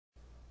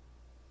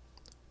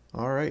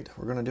Alright,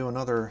 we're going to do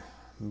another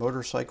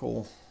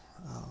motorcycle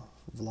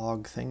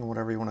vlog thing,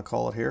 whatever you want to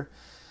call it here.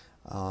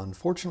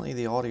 Unfortunately,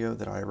 the audio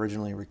that I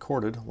originally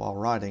recorded while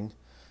riding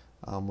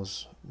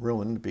was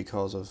ruined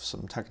because of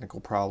some technical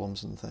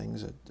problems and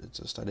things. It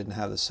just, I didn't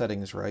have the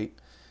settings right,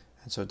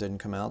 and so it didn't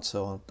come out,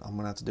 so I'm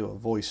going to have to do a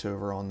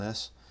voiceover on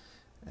this.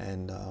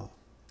 And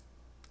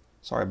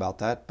sorry about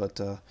that, but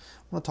I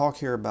want to talk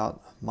here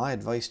about my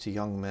advice to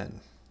young men.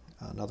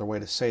 Another way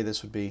to say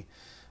this would be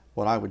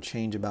what I would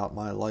change about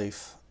my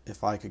life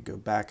if I could go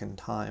back in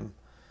time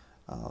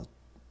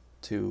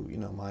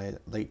to my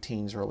late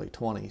teens, early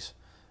 20s,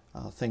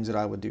 things that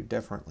I would do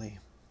differently,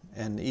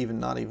 and even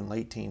not even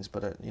late teens,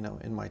 but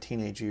in my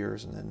teenage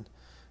years and then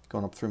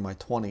going up through my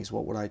 20s,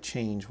 what would I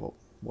change?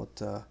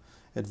 What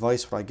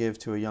advice would I give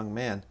to a young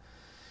man?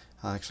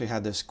 I actually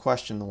had this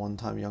question the one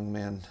time a young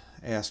man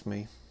asked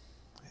me,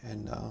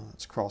 and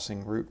it's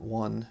crossing Route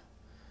 1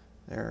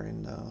 there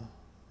in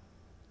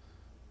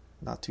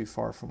not too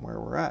far from where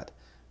we're at.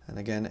 And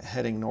again,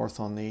 heading north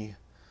on the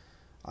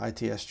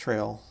ITS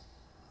trail,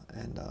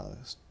 and a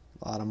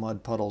lot of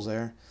mud puddles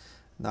there.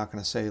 Not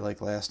going to say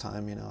like last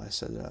time, I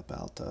said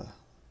about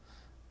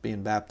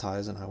being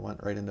baptized and I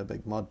went right into a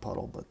big mud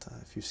puddle, but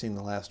if you've seen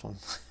the last one.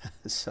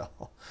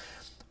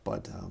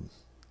 But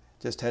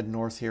just heading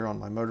north here on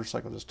my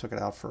motorcycle, just took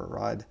it out for a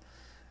ride,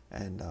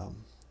 and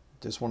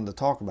just wanted to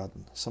talk about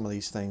some of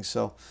these things.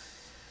 So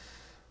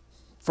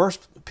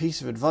first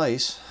piece of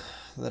advice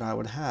that I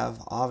would have,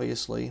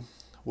 obviously,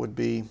 would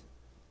be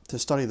to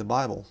study the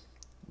Bible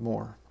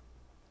more.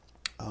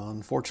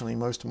 Unfortunately,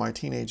 most of my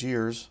teenage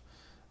years,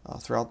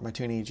 throughout my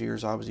teenage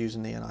years, I was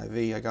using the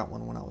NIV. I got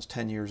one when I was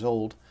 10 years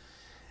old,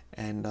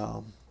 and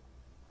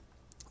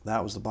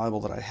that was the Bible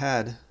that I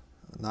had.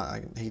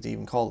 I hate to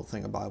even call the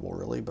thing a Bible,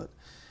 really, but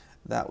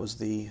that was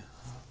the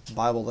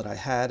Bible that I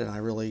had, and I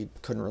really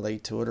couldn't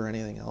relate to it or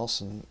anything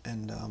else,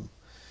 and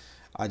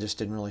I just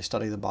didn't really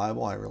study the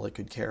Bible. I really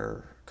could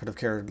have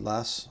cared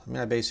less. I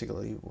mean, I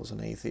basically was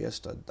an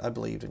atheist. I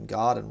believed in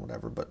God and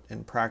whatever, but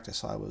in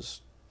practice, I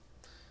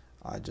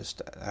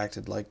just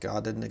acted like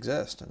God didn't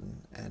exist,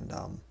 and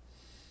I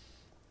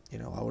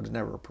would have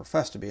never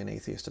professed to be an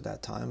atheist at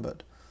that time.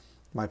 But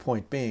my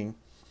point being,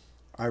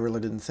 I really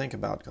didn't think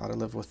about God. I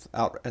lived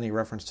without any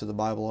reference to the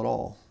Bible at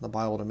all. The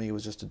Bible to me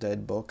was just a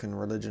dead book, and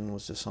religion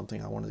was just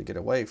something I wanted to get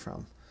away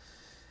from.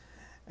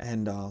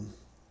 And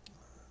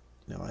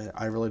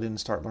I really didn't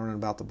start learning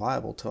about the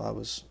Bible till I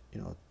was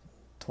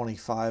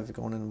 25,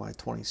 going into my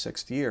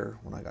 26th year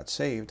when I got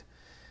saved,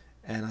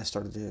 and I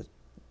started to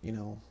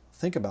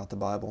think about the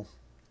Bible,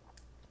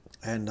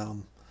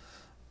 and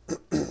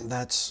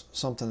that's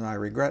something that I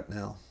regret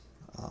now.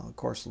 Of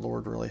course, the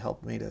Lord really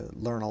helped me to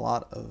learn a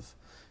lot of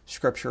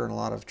Scripture and a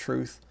lot of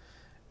truth,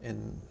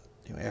 and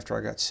after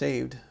I got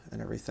saved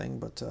and everything.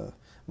 But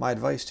my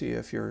advice to you,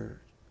 if you're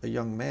a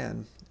young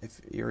man, if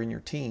you're in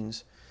your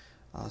teens,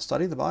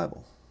 study the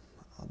Bible.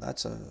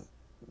 That's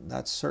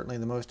certainly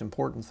the most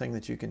important thing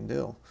that you can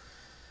do.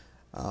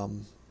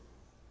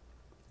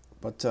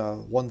 But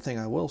one thing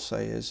I will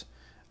say is,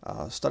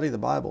 study the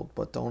Bible,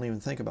 but don't even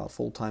think about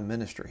full-time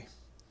ministry.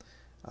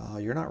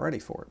 You're not ready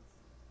for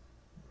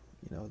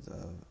it.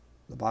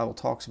 The Bible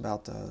talks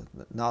about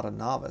not a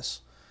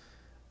novice.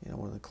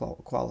 One of the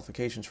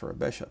qualifications for a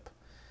bishop.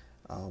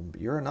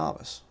 You're a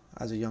novice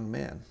as a young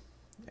man,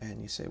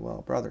 and you say,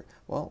 "Well, brother,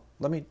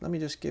 let me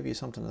just give you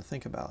something to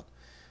think about.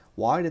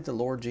 Why did the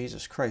Lord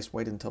Jesus Christ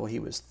wait until he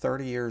was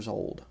 30 years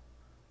old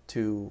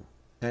to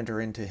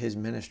enter into his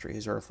ministry,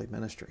 his earthly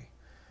ministry?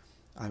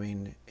 I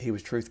mean, he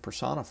was truth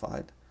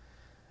personified.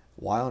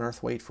 Why on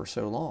earth wait for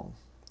so long?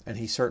 And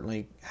he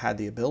certainly had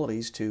the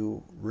abilities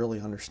to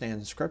really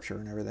understand Scripture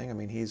and everything. I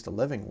mean, he's the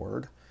living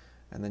Word,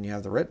 and then you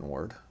have the written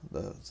Word,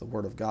 the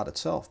Word of God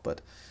itself.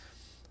 But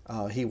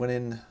he went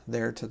in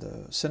there to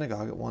the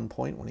synagogue at one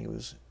point when he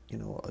was,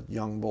 a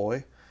young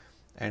boy,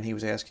 and he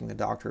was asking the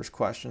doctors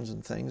questions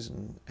and things,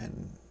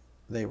 and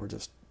they were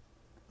just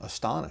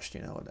astonished,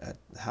 at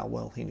how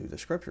well he knew the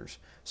Scriptures.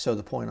 So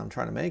the point I'm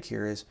trying to make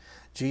here is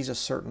Jesus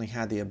certainly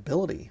had the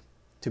ability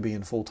to be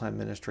in full-time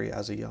ministry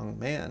as a young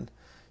man,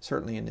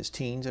 certainly in his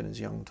teens and his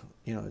young,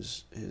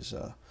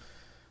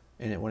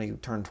 and when he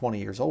turned 20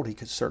 years old, he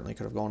certainly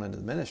could have gone into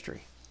the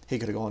ministry. He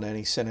could have gone to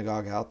any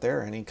synagogue out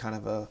there, any kind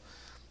of a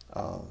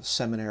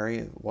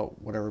seminary,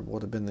 whatever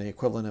would have been the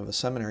equivalent of a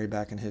seminary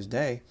back in his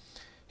day.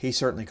 He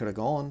certainly could have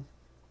gone,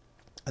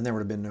 and there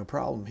would have been no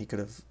problem. He could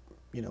have,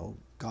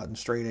 gotten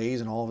straight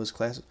A's in all of his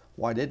classes.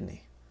 Why didn't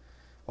he?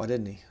 Why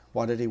didn't he?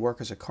 Why did he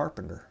work as a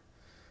carpenter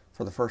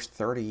for the first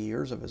 30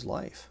 years of his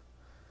life?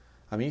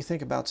 I mean, you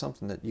think about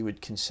something that you would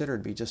consider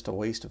to be just a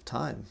waste of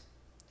time,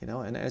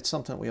 and it's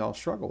something that we all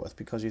struggle with,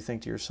 because you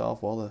think to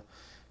yourself, well, the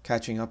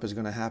catching up is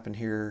going to happen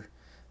here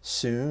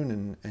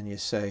soon, and you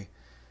say,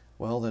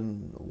 well,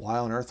 then why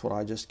on earth would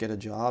I just get a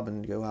job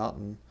and go out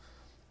and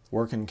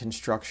work in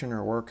construction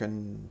or work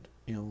in,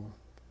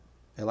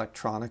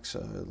 electronics,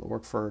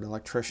 work for an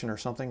electrician or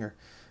something, or,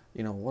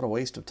 what a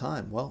waste of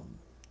time. Well,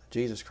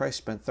 Jesus Christ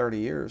spent 30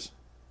 years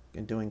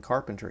in doing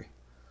carpentry.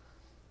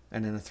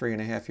 and in a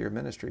 3.5-year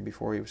ministry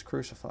before he was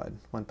crucified,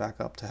 went back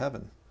up to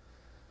heaven.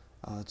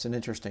 It's an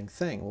interesting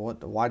thing.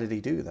 Why did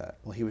he do that?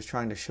 Well, he was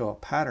trying to show a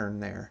pattern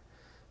there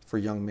for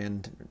young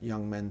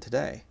men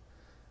today,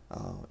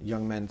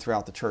 young men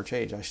throughout the church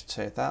age, I should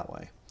say it that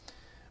way.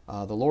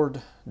 The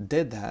Lord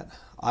did that,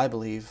 I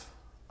believe,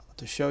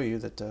 to show you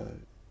that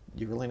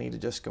you really need to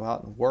just go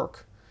out and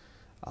work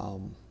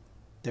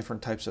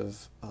different types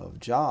of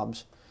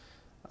jobs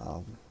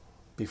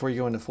before you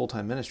go into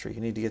full-time ministry.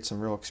 You need to get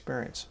some real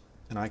experience.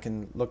 And I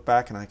can look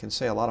back and I can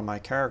say a lot of my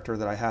character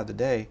that I have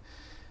today,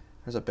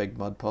 there's a big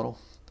mud puddle.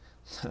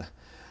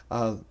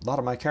 A lot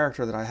of my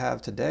character that I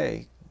have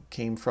today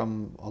came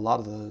from a lot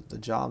of the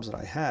jobs that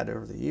I had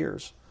over the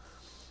years.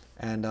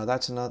 And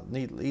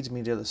leads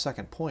me to the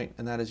second point,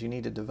 and that is you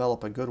need to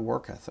develop a good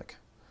work ethic.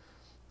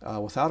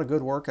 Without a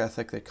good work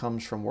ethic that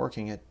comes from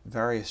working at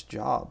various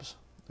jobs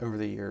over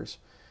the years,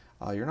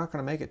 you're not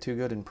going to make it too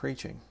good in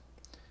preaching.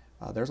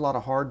 There's a lot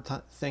of hard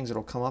things that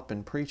will come up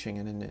in preaching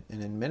and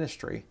in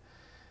ministry.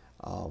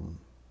 You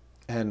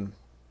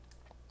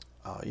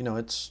know,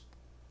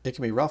 it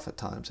can be rough at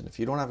times, and if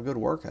you don't have a good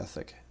work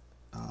ethic,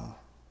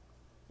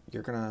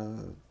 you're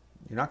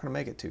not gonna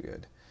make it too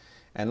good.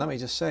 And let me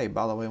just say,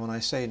 by the way, when I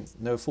say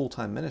no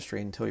full-time ministry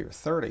until you're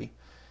 30,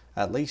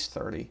 at least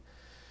 30,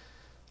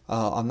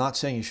 I'm not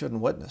saying you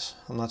shouldn't witness.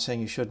 I'm not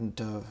saying you shouldn't,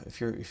 if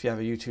you have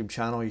a YouTube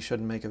channel, you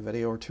shouldn't make a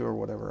video or two or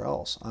whatever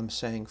else. I'm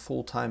saying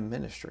full-time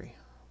ministry,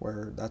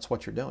 where that's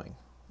what you're doing.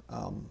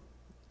 I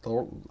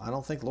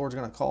don't think the Lord's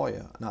going to call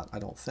you. I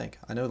don't think.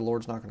 I know the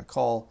Lord's not going to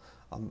call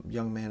a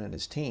young man in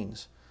his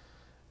teens.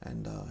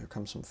 And here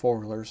comes some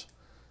four-wheelers.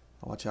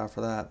 Watch out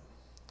for that.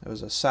 It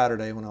was a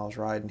Saturday when I was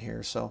riding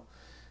here, so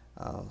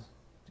a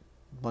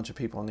bunch of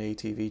people on the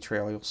ATV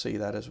trail. You'll see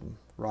that as I'm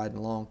riding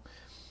along.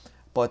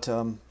 But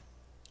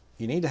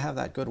you need to have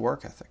that good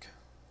work ethic.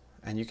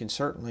 And you can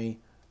certainly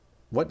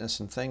witness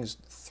some things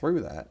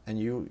through that. And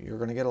you're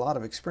going to get a lot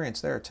of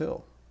experience there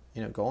too.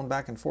 You know, going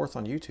back and forth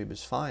on YouTube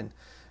is fine.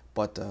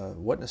 But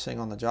witnessing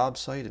on the job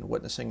site and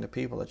witnessing to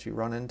people that you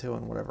run into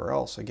and whatever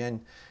else,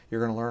 again,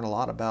 you're going to learn a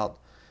lot about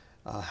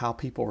how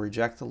people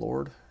reject the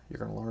Lord. You're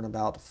going to learn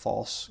about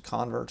false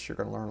converts. You're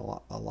going to learn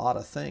a lot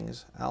of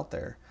things out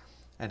there,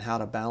 and how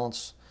to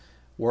balance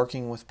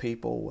working with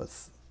people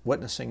with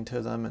witnessing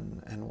to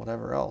them and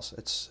whatever else.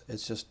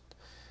 It's just,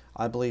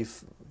 I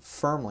believe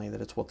firmly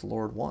that it's what the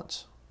Lord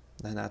wants.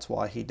 And that's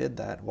why he did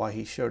that, why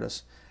he showed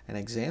us an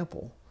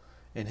example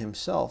in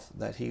himself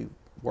that he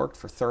worked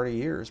for 30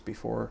 years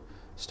before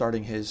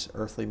starting his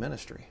earthly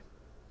ministry.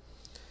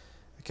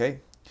 Okay,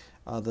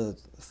 the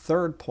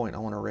third point I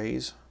want to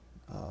raise,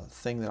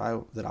 thing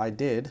that I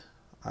did,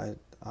 I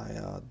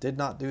did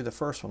not do the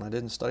first one. I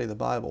didn't study the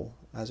Bible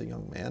as a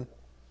young man,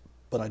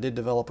 but I did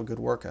develop a good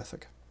work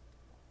ethic.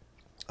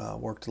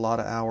 Worked a lot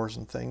of hours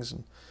and things,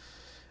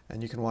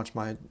 and you can watch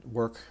my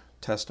work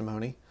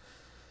testimony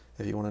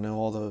if you want to know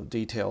all the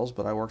details.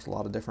 But I worked a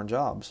lot of different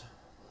jobs,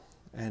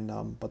 and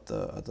but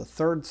the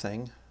third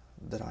thing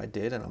that I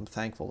did, and I'm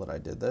thankful that I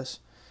did this,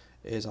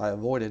 is I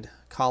avoided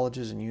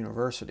colleges and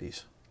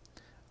universities.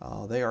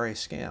 They are a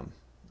scam.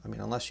 I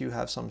mean, unless you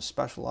have some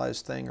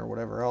specialized thing or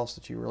whatever else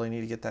that you really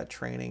need to get that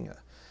training,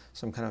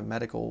 some kind of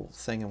medical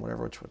thing and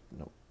whatever,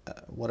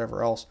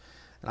 whatever else,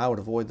 and I would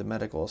avoid the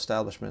medical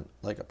establishment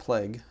like a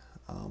plague.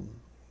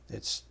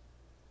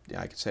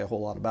 I could say a whole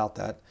lot about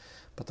that,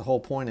 but the whole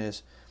point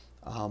is,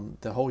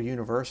 the whole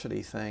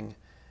university thing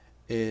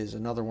is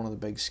another one of the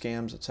big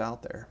scams that's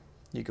out there.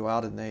 You go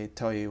out and they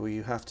tell you, well,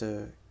 you have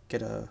to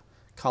get a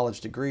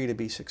college degree to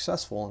be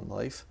successful in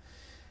life,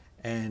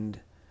 and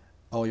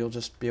oh, you'll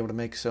just be able to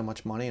make so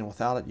much money, and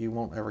without it you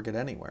won't ever get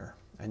anywhere.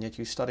 And yet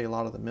you study a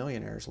lot of the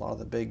millionaires, a lot of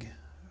the big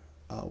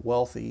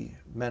wealthy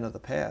men of the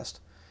past.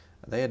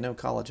 They had no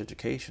college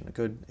education. A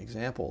good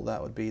example of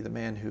that would be the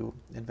man who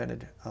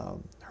invented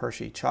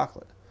Hershey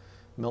chocolate.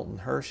 Milton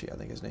Hershey, I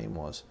think his name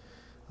was.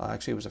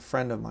 Actually, he was a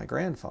friend of my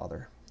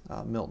grandfather,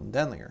 Milton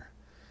Denlinger.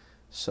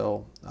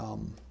 So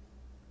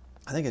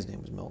I think his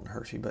name was Milton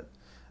Hershey, but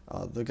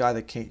the guy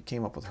that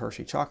came up with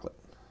Hershey chocolate,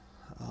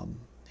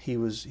 he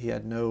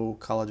had no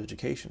college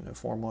education, no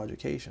formal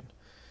education.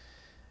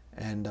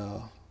 And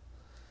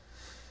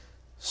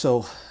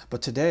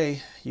but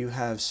today you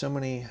have so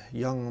many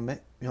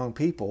young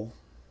people,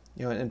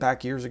 you know, and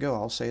back years ago,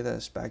 I'll say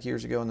this, back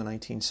years ago in the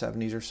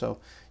 1970s or so,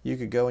 you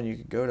could go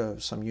to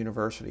some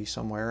university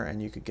somewhere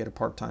and you could get a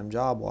part-time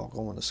job while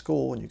going to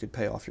school and you could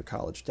pay off your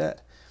college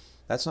debt.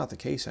 That's not the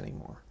case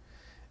anymore.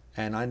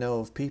 And I know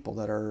of people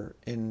that are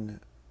in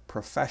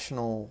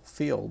professional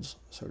fields,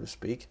 so to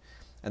speak,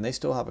 and they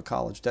still have a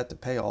college debt to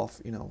pay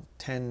off, you know,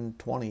 10,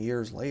 20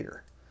 years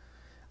later.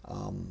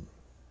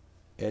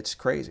 It's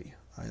crazy.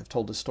 I have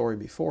told this story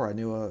before. I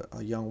knew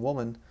a young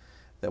woman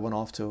that went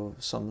off to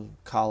some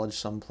college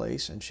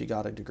someplace, and she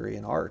got a degree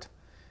in art,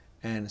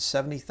 and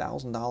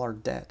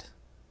 $70,000 debt,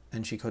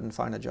 and she couldn't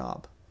find a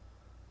job.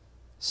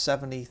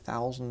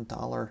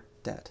 $70,000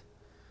 debt.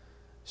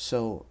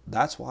 So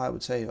that's why I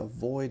would say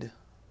avoid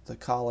the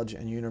college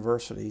and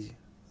university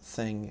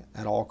thing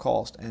at all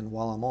cost. And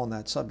while I'm on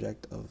that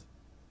subject of,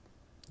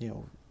 you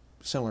know,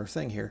 similar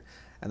thing here,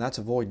 and that's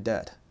avoid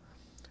debt.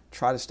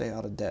 Try to stay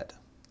out of debt.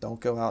 Don't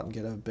go out and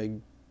get a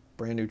big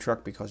brand new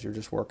truck because you're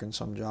just working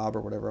some job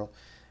or whatever else.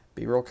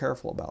 Be real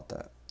careful about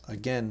that.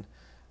 Again,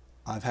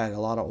 I've had a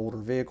lot of older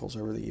vehicles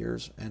over the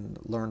years and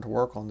learned to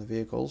work on the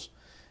vehicles,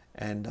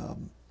 and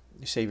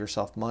you save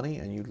yourself money,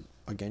 and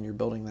you're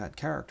building that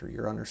character.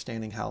 You're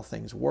understanding how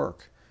things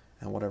work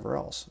and whatever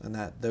else, and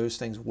that those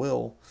things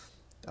will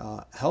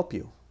help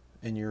you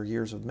in your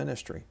years of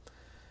ministry.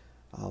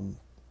 And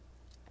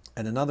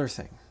another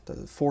thing,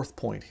 the fourth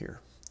point here,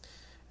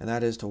 and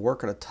that is to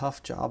work at a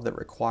tough job that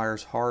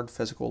requires hard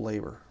physical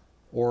labor,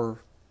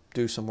 or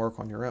do some work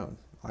on your own.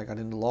 I got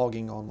into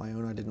logging on my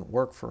own. I didn't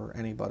work for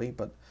anybody,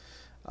 but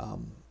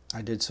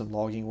I did some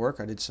logging work.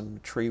 I did some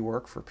tree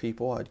work for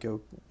people. I'd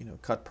go,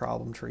 cut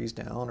problem trees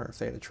down, or if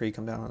they had a tree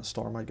come down in a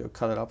storm, I'd go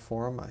cut it up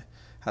for them. I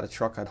had a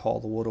truck, I'd haul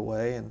the wood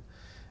away, and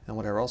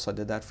whatever else. I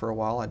did that for a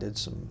while. I did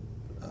some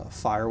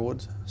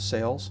firewood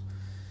sales,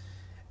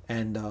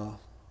 and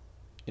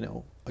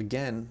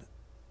again,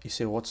 you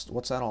say, what's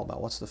that all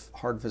about? What's the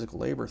hard physical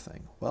labor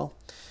thing? Well,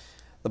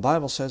 the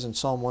Bible says in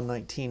Psalm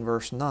 119,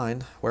 verse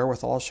 9,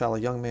 "Wherewithal shall a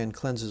young man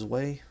cleanse his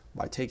way?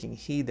 By taking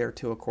heed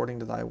thereto according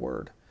to thy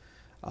word."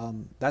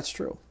 That's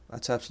true.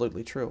 That's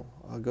absolutely true.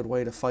 A good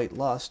way to fight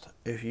lust,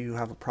 if you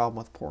have a problem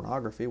with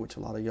pornography, which a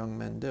lot of young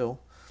men do,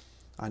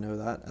 I know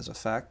that as a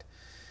fact.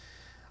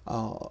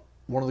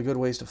 One of the good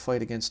ways to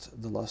fight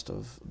against the lust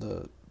of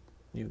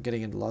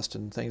getting into lust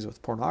and things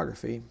with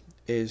pornography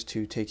is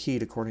to take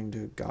heed according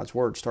to God's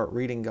word. Start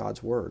reading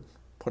God's word.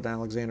 Put an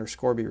Alexander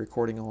Scorby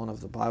recording on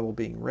of the Bible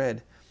being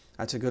read.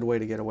 That's a good way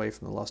to get away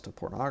from the lust of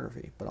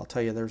pornography. But I'll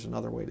tell you, there's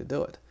another way to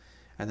do it,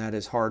 and that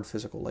is hard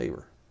physical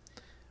labor.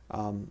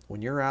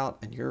 When you're out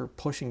and you're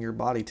pushing your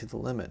body to the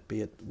limit,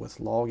 be it with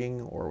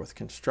logging or with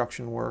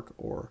construction work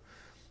or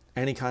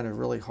any kind of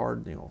really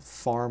hard,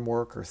 farm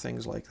work or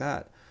things like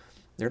that,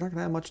 you're not going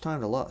to have much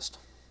time to lust.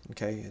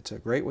 Okay, it's a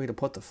great way to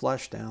put the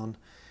flesh down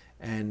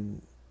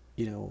and,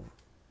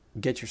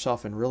 get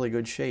yourself in really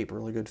good shape,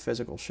 really good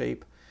physical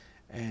shape,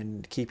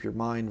 and keep your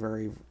mind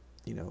very,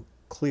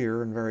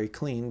 clear and very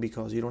clean,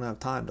 because you don't have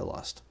time to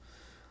lust.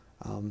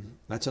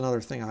 That's another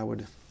thing I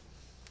would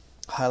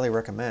highly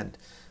recommend.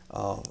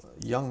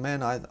 Young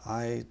men,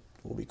 I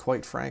will be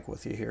quite frank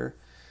with you here.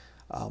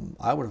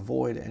 I would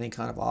avoid any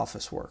kind of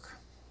office work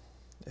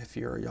if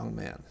you're a young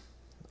man.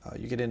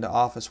 You get into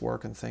office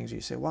work and things,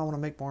 you say, well, I want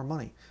to make more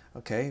money.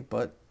 Okay,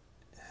 but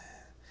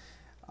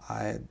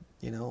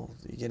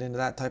you get into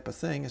that type of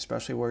thing,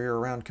 especially where you're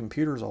around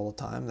computers all the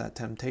time, that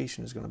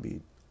temptation is going to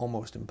be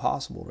almost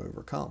impossible to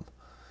overcome.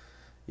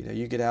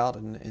 You get out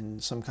in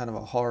some kind of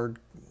a hard,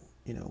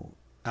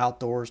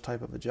 outdoors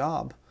type of a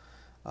job,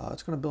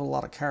 it's going to build a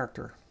lot of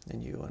character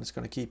in you, and it's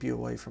going to keep you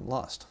away from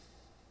lust.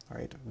 All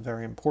right,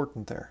 very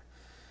important there.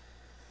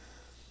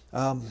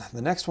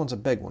 The next one's a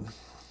big one.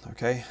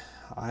 Okay,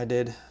 I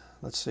did,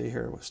 let's see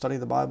here, study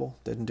the Bible,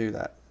 didn't do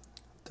that.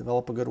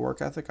 Develop a good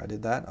work ethic, I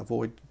did that.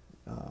 Avoid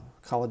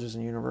colleges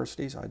and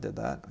universities, I did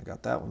that. I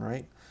got that one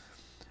right.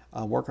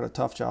 Work at a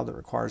tough job that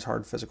requires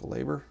hard physical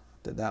labor,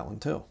 did that one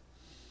too.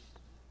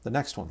 The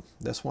next one,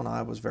 this one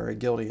I was very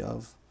guilty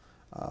of.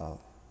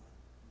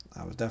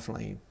 I was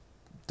definitely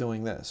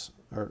doing this,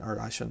 or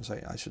I should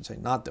say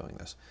not doing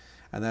this,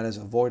 and that is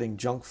avoiding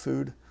junk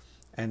food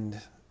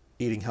and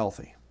eating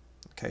healthy.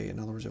 Okay, in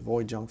other words,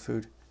 avoid junk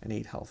food and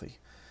eat healthy.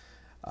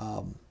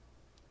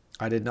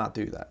 I did not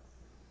do that.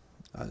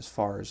 As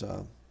far as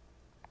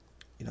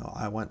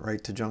I went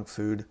right to junk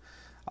food.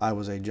 I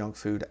was a junk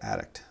food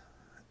addict.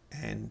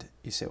 And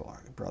you say, well,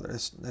 brother,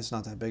 that's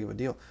not that big of a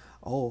deal.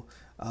 Oh,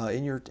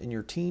 in your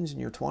teens and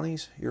your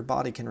 20s, your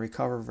body can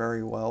recover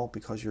very well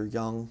because you're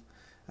young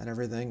and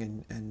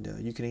everything, and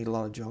you can eat a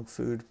lot of junk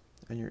food,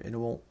 and it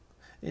won't,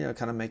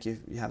 kind of make you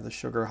have the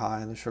sugar high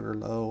and the sugar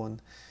low,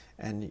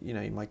 and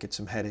you might get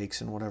some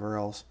headaches and whatever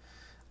else.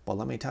 But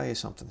let me tell you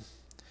something.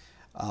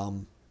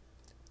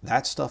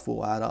 That stuff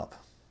will add up.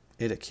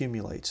 It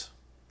accumulates.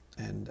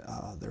 And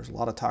there's a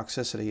lot of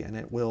toxicity, and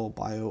it will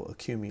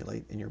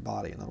bioaccumulate in your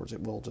body. In other words,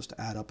 it will just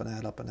add up and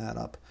add up and add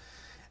up.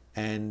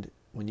 And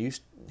when you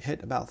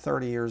hit about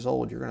 30 years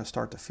old, you're going to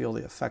start to feel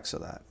the effects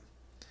of that.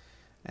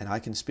 And I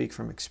can speak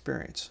from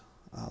experience.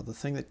 The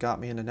thing that got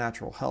me into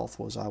natural health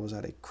was I was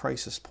at a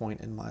crisis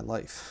point in my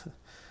life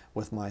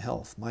with my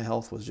health. My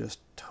health was just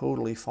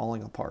totally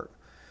falling apart.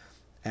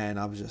 And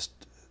I was just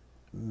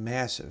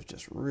massive,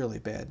 just really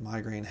bad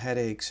migraine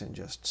headaches, and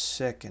just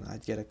sick, and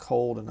I'd get a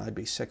cold and I'd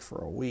be sick for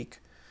a week,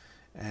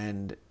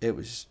 and it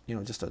was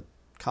just a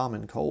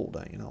common cold.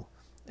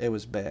 It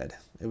was bad.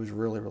 It was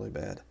really, really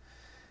bad.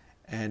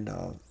 And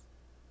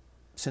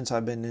since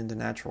I've been into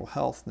natural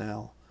health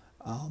now,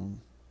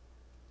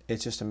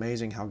 it's just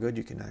amazing how good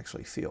you can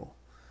actually feel.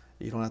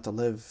 You don't have to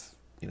live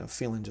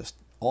feeling just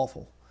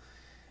awful.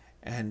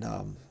 And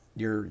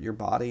your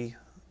body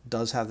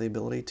does have the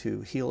ability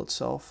to heal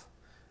itself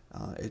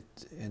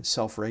and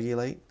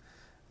self-regulate,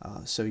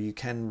 so you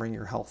can bring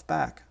your health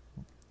back.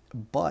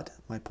 But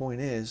my point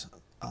is,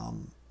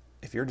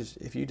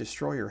 if you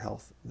destroy your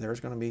health, there's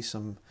going to be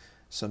some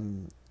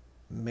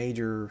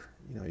major,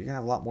 you're going to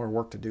have a lot more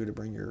work to do to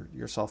bring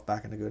yourself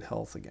back into good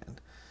health again.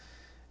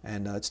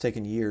 And it's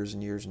taken years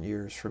and years and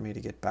years for me to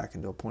get back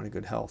into a point of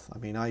good health. I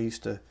mean, I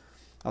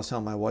was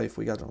telling my wife,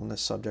 we got on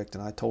this subject,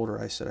 and I told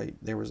her, I said,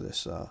 there was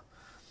this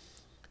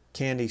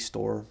candy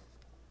store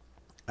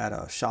at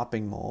a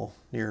shopping mall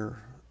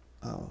near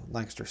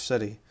Lancaster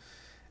City,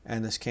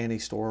 and this candy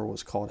store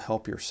was called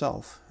Help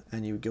Yourself,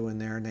 and you would go in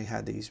there and they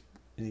had these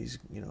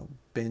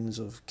bins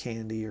of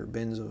candy or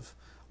bins of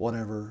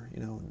whatever,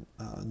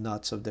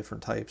 nuts of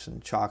different types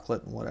and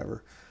chocolate and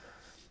whatever,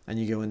 and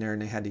you go in there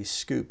and they had these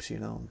scoops,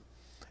 and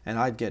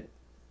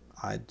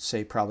I'd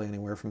say probably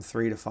anywhere from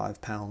 3 to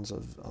 5 pounds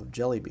of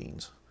jelly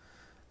beans,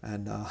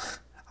 and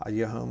I'd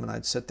go home and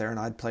I'd sit there and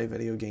I'd play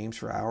video games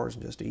for hours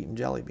and just eating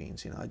jelly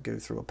beans. I'd go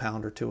through a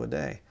pound or two a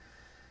day,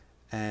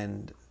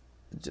 and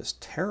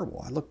just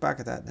terrible. I look back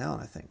at that now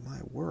and I think, my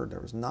word, there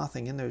was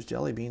nothing in those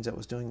jelly beans that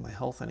was doing my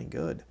health any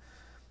good.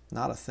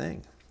 Not a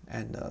thing.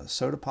 And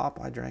soda pop,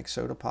 I drank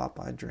soda pop.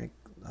 I drink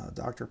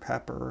Dr.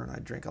 Pepper, and I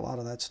drink a lot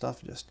of that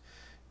stuff. Just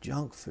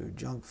junk food,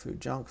 junk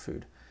food, junk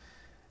food.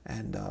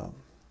 And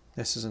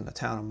this is in the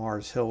town of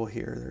Mars Hill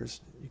here.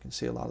 You can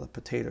see a lot of the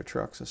potato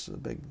trucks. This is a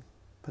big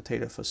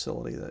potato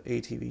facility. The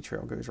ATV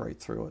trail goes right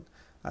through it.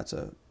 That's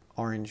a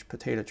orange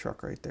potato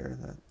truck right there.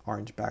 That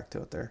orange back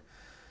to it there.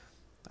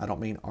 I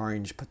don't mean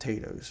orange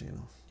potatoes,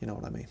 you know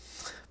what I mean.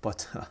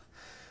 But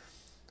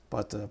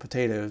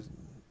potato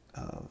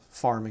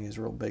farming is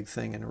a real big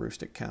thing in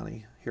Aroostook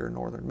County here in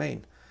northern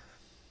Maine.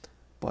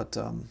 But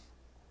and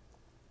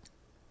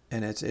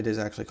it is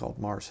actually called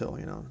Mars Hill,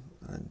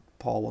 And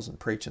Paul wasn't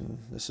preaching.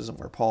 This isn't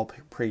where Paul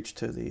preached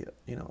to the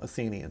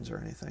Athenians or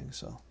anything.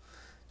 So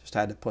just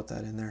had to put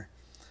that in there.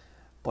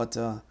 But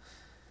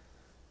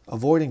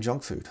avoiding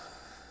junk food,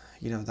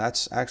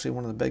 that's actually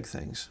one of the big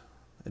things.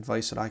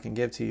 Advice that I can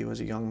give to you as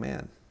a young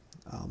man.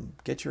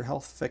 Get your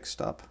health fixed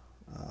up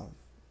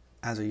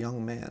as a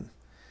young man.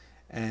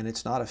 And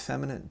it's not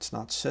effeminate, it's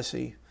not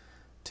sissy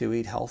to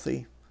eat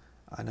healthy.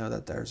 I know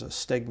that there's a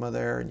stigma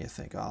there, and you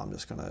think, oh, I'm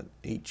just going to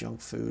eat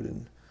junk food,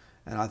 and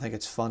I think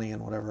it's funny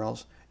and whatever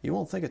else. You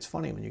won't think it's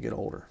funny when you get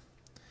older.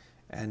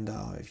 And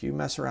if you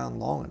mess around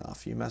long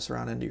enough, you mess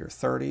around into your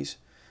 30s,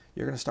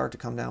 you're going to start to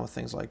come down with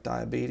things like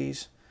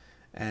diabetes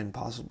and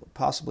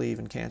possibly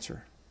even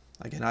cancer.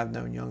 Again, I've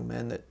known young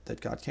men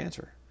that got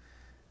cancer,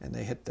 and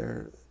they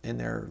in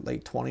their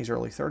late 20s,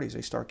 early 30s,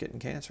 they start getting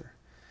cancer.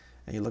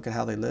 And you look at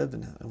how they lived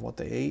and what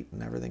they ate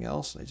and everything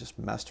else, they just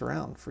messed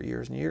around for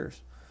years and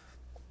years.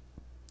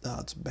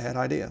 It's a bad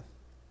idea.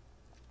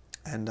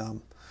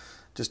 And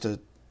just to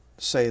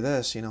say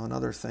this,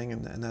 another thing,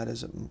 and that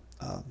is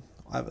I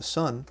have a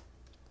son,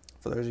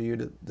 for those of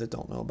you that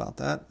don't know about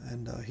that,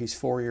 and he's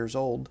 4 years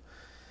old,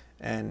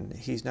 and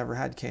he's never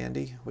had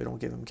candy. We don't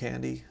give him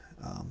candy.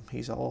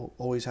 He's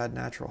always had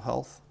natural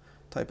health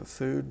type of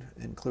food,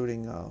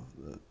 including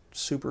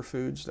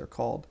superfoods, they're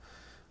called,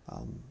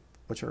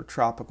 which are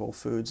tropical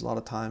foods a lot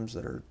of times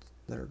that are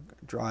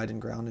dried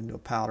and ground into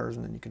powders,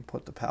 and then you can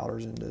put the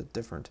powders into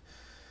different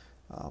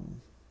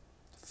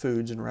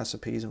foods and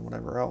recipes and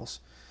whatever else,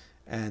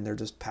 and they're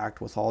just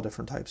packed with all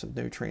different types of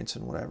nutrients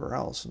and whatever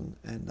else.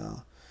 And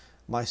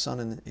my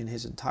son in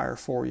his entire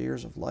 4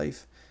 years of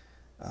life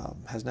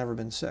has never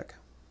been sick,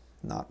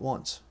 not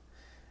once.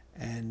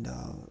 And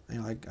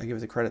I give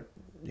the credit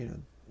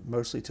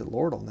mostly to the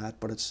Lord on that,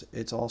 but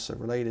it's also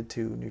related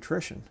to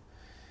nutrition.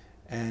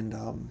 And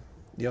a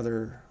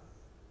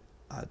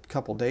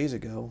couple days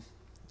ago,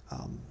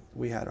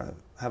 we have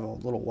a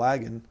little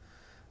wagon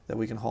that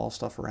we can haul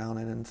stuff around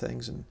in and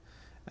things, and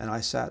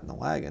I sat in the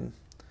wagon,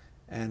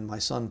 and my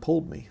son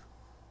pulled me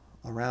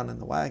around in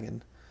the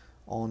wagon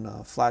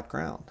on flat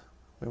ground.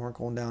 We weren't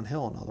going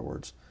downhill, in other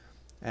words.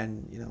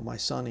 And my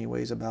son, he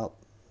weighs about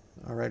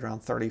right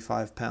around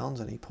 35 pounds,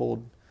 and he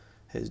pulled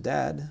his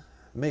dad,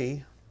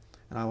 me,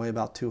 and I weigh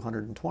about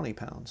 220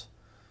 pounds.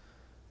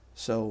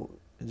 So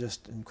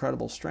just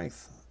incredible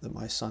strength that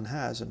my son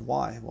has. And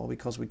why? Well,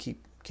 because we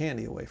keep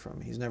candy away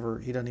from him. He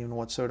doesn't even know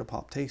what soda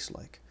pop tastes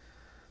like.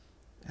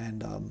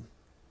 And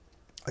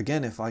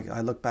again, if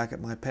I look back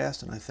at my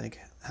past and I think,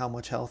 how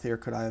much healthier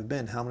could I have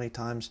been? How many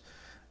times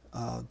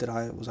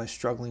was I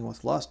struggling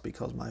with lust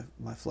because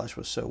my flesh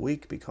was so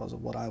weak because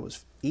of what I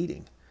was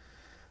eating?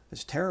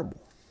 It's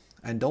terrible.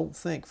 And don't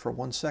think for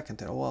 1 second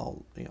that,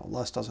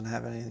 lust doesn't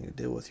have anything to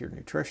do with your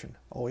nutrition.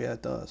 Oh yeah,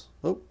 it does.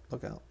 Oop,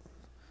 look out.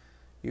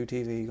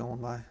 UTV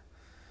going by.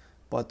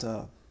 But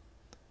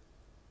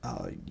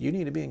you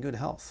need to be in good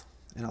health.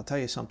 And I'll tell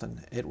you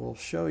something, it will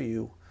show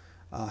you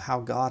how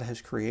God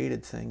has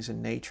created things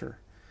in nature,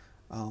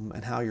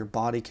 and how your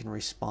body can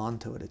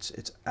respond to it.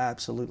 It's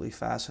absolutely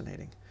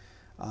fascinating.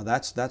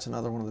 That's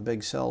another one of the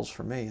big sells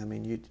for me. I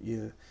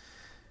mean,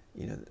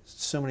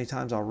 so many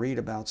times I'll read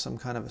about some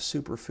kind of a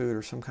superfood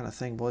or some kind of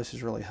thing. Boy, this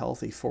is really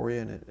healthy for you,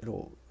 and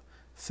it'll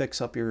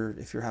fix up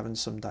if you're having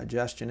some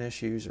digestion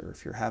issues, or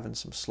if you're having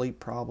some sleep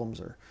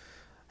problems or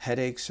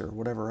headaches or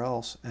whatever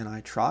else. And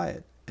I try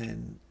it,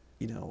 and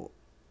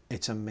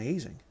it's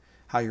amazing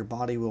how your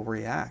body will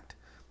react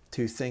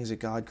to things that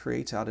God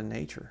creates out in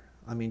nature.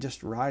 I mean,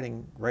 just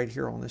riding right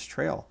here on this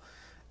trail,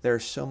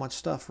 there's so much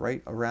stuff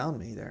right around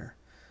me there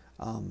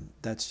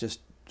that's just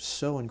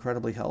so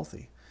incredibly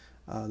healthy.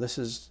 This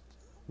is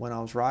when I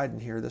was riding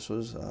here. This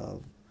was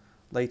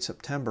late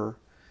September,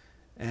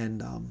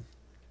 and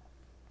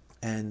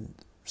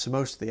so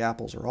most of the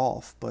apples are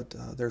off, but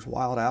there's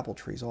wild apple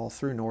trees all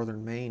through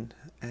northern Maine,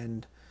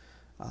 and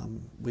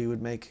we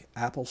would make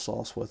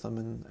applesauce with them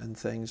and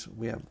things.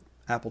 We have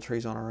apple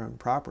trees on our own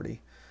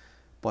property,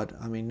 but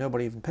I mean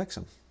nobody even picks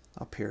them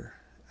up here.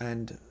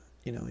 And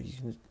you know,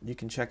 you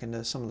can check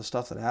into some of the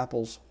stuff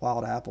that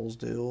wild apples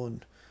do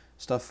and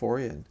stuff for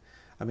you. And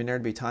I mean,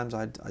 there'd be times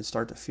I'd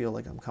start to feel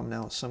like I'm coming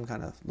down with some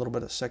kind of little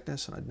bit of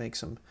sickness, and I'd make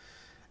some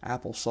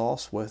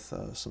applesauce with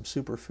some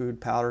superfood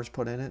powders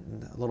put in it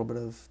and a little bit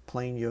of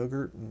plain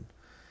yogurt,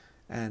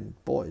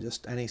 and boy,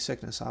 just any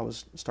sickness I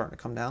was starting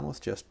to come down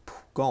with just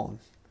gone.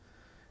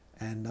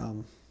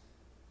 And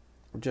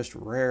just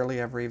rarely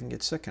ever even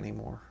get sick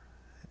anymore.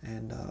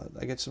 And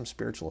I get some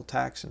spiritual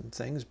attacks and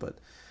things, but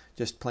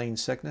just plain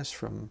sickness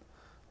from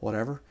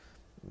whatever,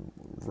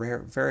 rare,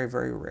 very,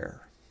 very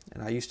rare.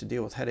 And I used to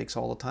deal with headaches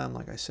all the time,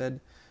 like I said.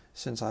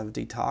 Since I've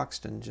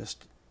detoxed and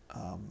just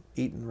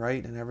eaten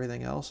right and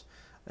everything else,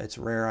 it's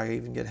rare I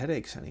even get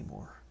headaches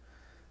anymore.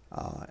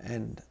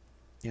 And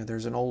you know,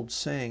 there's an old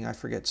saying, I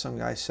forget, some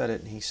guy said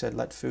it, and he said,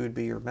 let food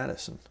be your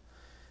medicine.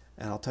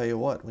 And I'll tell you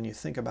what, when you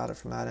think about it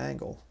from that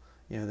angle,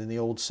 you know, then the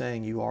old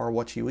saying, you are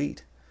what you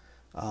eat.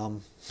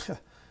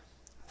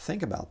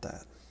 Think about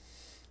that.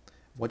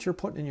 What you're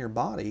putting in your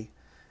body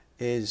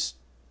is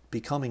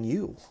becoming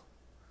you.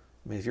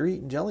 I mean, if you're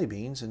eating jelly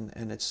beans,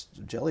 and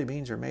jelly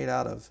beans are made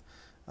out of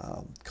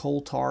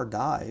coal tar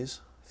dyes,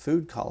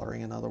 food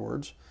coloring in other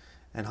words,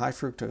 and high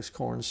fructose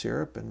corn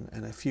syrup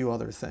and a few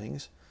other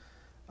things.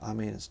 I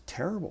mean, it's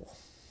terrible.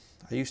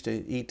 I used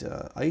to eat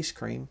ice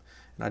cream,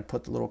 and I'd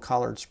put the little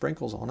collared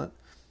sprinkles on it.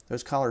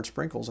 Those collared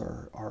sprinkles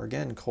are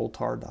again coal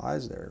tar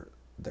dyes.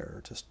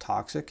 They're just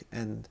toxic,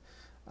 and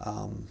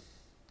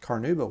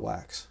carnauba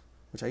wax,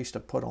 which I used to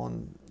put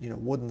on, you know,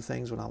 wooden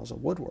things when I was a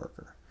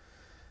woodworker,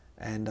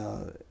 and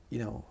you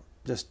know,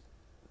 just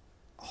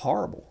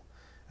horrible.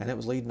 And it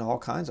was leading to all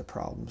kinds of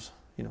problems,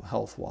 you know,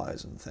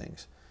 health-wise and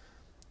things.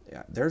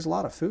 Yeah, there's a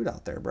lot of food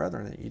out there,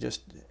 brethren, that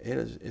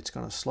it's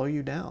going to slow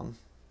you down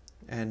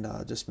and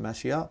just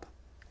mess you up.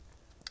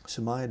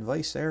 So my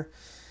advice there,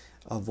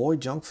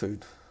 avoid junk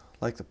food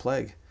like the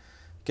plague.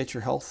 Get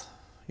your health,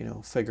 you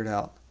know, figured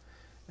out.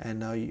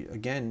 And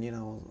again, you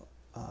know,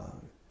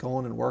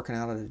 going and working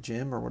out at a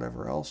gym or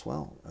whatever else,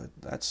 well,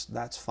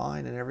 that's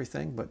fine and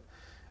everything, but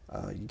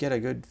you get a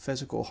good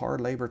physical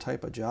hard labor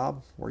type of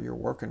job where you're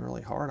working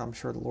really hard. I'm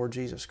sure the Lord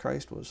Jesus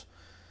Christ was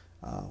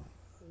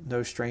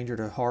no stranger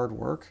to hard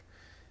work,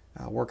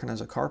 working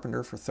as a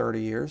carpenter for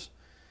 30 years.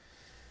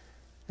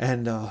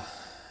 And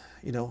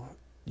you know,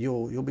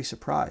 you'll be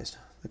surprised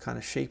the kind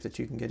of shape that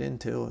you can get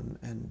into,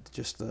 and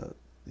just the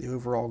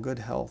overall good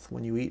health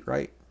when you eat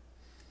right,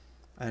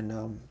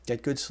 and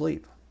get good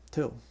sleep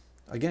too.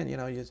 Again, you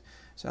know, you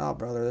say, oh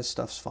brother, this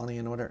stuff's funny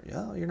and whatever.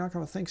 Yeah, you're not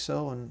going to think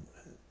so. And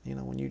you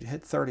know, when you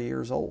hit 30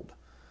 years old,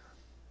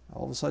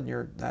 all of a sudden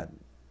you're that,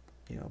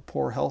 you know,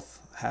 poor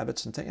health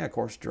habits and things. Of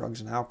course, drugs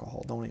and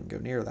alcohol, don't even go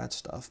near that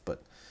stuff.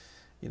 But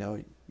you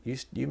know,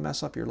 you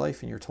mess up your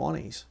life in your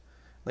 20s,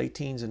 late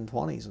teens and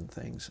 20s and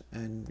things,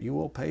 and you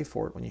will pay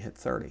for it when you hit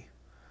 30.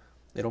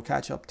 It'll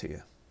catch up to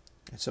you.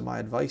 And so my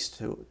advice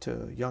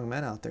to young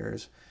men out there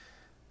is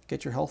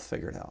get your health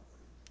figured out.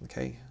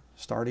 Okay,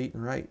 start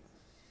eating right,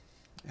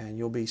 and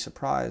you'll be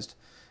surprised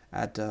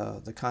at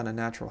the kind of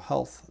natural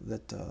health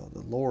that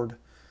the Lord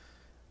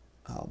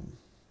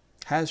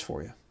has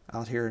for you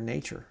out here in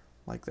nature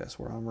like this,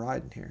 where I'm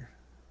riding here,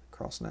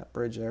 crossing that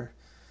bridge there.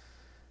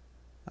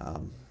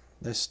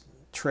 This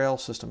trail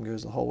system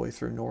goes the whole way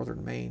through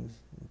northern Maine.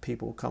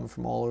 People come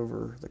from all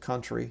over the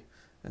country,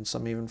 and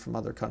some even from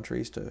other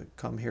countries, to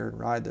come here and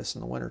ride this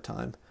in the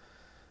wintertime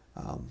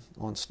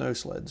on snow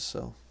sleds.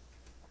 So,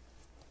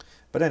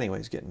 but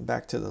anyways, getting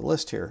back to the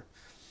list here,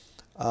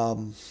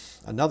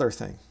 another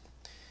thing,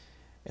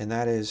 and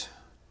that is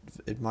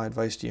my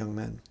advice to young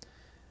men.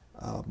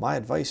 My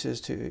advice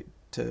is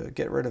to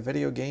get rid of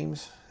video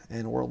games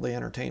and worldly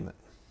entertainment.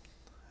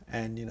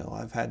 And you know,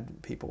 I've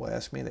had people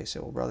ask me, they say,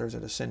 well brother, is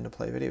it a sin to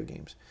play video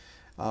games?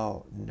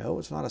 No,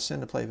 it's not a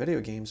sin to play video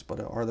games, but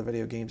are the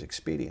video games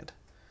expedient?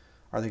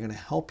 Are they going to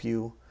help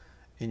you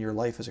in your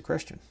life as a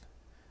Christian?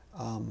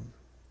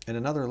 And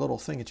another little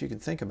thing that you can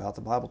think about,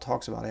 the Bible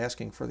talks about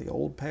asking for the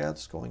old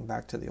paths, going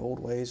back to the old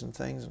ways and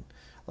things, and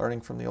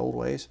learning from the old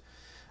ways.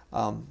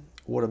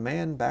 Would a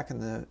man back in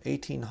the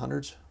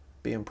 1800s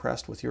be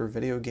impressed with your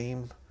video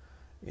game,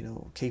 you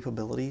know,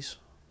 capabilities?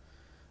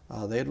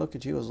 They'd look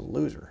at you as a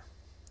loser.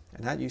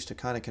 And that used to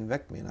kind of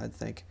convict me, and I'd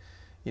think,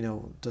 you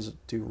know,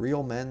 do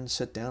real men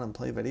sit down and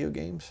play video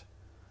games?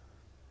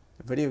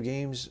 Video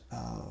games,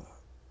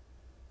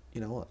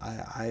 you know,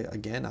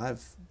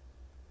 I've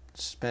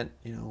spent,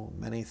 you know,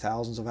 many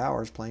thousands of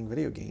hours playing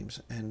video games,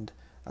 and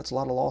that's a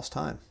lot of lost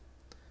time.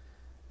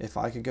 If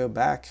I could go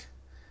back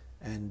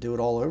and do it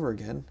all over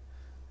again,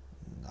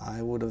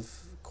 I would have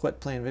quit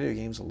playing video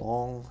games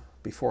long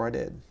before I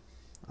did.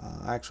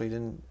 I actually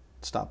didn't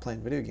stop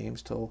playing video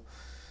games till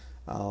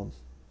I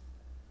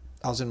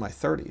was in my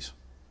 30s,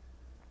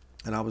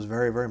 and I was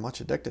very, very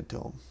much addicted to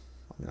them.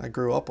 I mean, I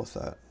grew up with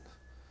that.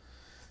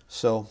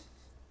 So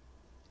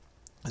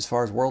as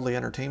far as worldly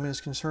entertainment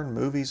is concerned,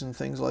 movies and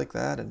things like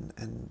that,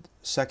 and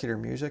secular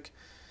music,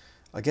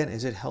 again,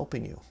 is it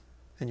helping you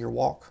in your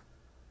walk?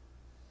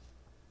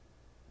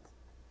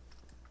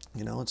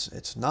 You know,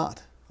 it's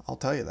not. I'll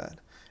tell you that.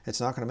 It's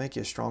not going to make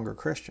you a stronger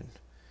Christian.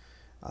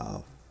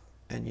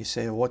 And you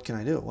say, well, what can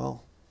I do?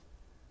 Well,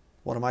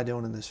 what am I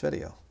doing in this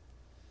video?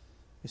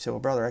 You say, well,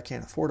 brother, I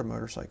can't afford a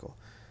motorcycle.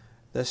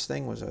 This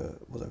thing was a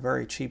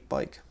very cheap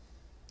bike.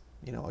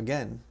 You know,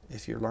 again,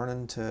 if you're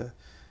learning to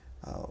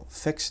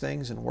fix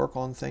things and work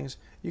on things,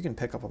 you can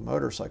pick up a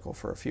motorcycle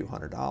for a few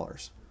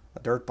 $100s, a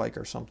dirt bike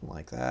or something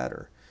like that,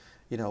 or,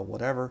 you know,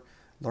 whatever.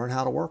 Learn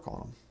how to work on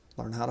them.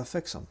 Learn how to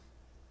fix them.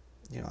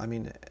 You know, I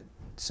mean,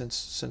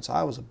 since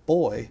I was a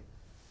boy,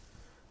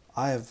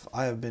 I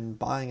have been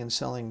buying and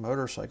selling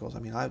motorcycles. I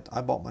mean,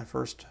 I bought my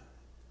first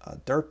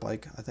dirt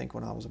bike, I think,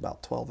 when I was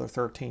about 12 or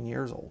 13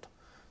 years old.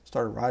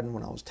 Started riding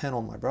when I was 10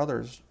 on my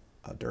brother's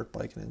dirt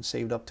bike, and then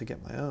saved up to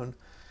get my own.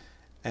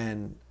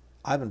 And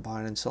I've been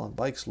buying and selling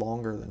bikes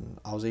longer than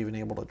I was even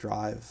able to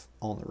drive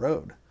on the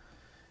road.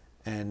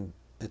 And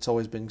it's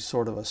always been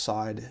sort of a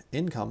side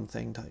income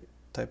thing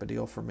type of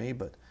deal for me.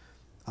 But,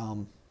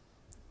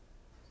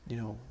 you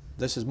know,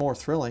 this is more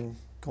thrilling.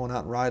 Going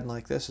out and riding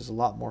like this is a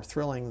lot more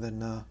thrilling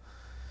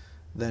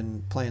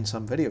than playing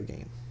some video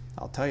game.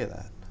 I'll tell you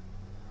that.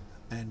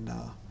 And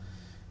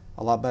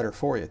a lot better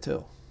for you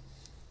too.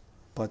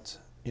 But,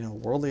 you know,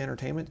 worldly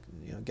entertainment,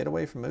 you know, get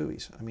away from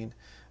movies. I mean,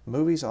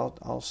 movies,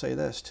 I'll say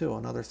this too.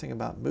 Another thing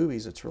about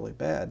movies that's really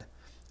bad,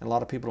 and a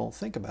lot of people don't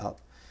think about,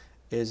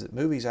 is that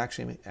movies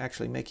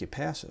actually make you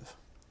passive.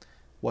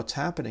 What's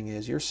happening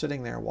is you're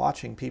sitting there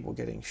watching people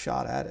getting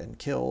shot at and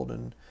killed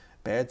and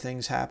bad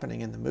things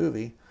happening in the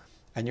movie,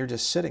 and you're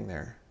just sitting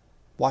there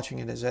watching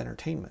it as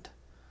entertainment.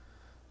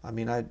 I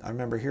mean, I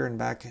remember hearing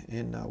back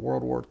in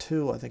World War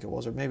II, I think it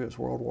was, or maybe it was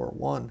World War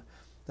I,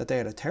 that they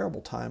had a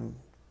terrible time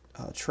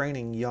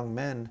training young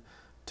men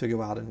to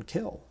go out and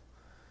kill.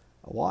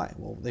 Why?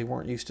 Well, they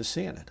weren't used to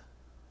seeing it.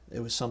 It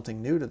was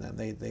something new to them.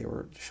 They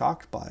were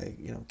shocked by,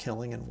 you know,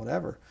 killing and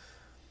whatever.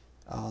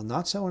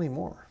 Not so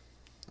anymore.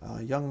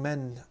 Young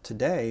men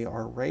today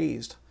are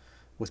raised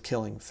with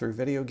killing through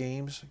video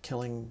games,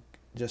 killing,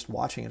 just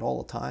watching it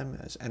all the time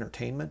as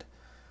entertainment.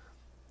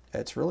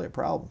 It's really a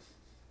problem.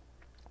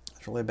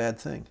 It's really a bad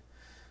thing.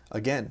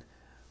 Again,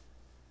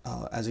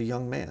 as a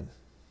young man,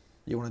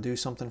 you want to do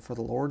something for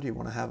the Lord, you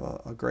want to have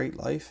a great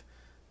life,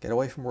 get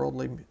away from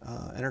worldly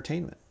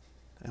entertainment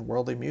and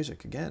worldly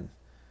music. Again,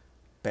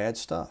 bad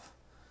stuff.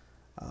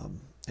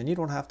 And you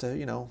don't have to,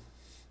 you know,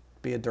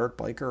 be a dirt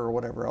biker or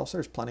whatever else.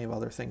 There's plenty of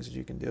other things that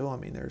you can do. I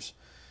mean, there's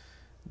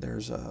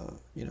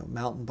you know,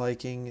 mountain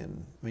biking,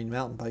 and I mean,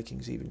 mountain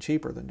biking's even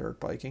cheaper than dirt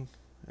biking,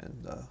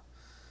 and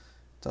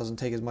doesn't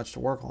take as much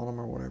to work on them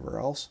or whatever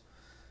else.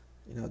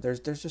 You know, there's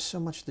just so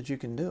much that you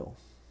can do,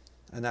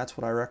 and that's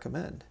what I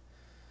recommend.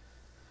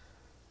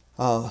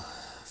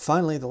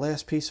 Finally, the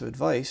last piece of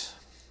advice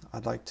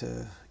I'd like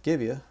to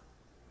give you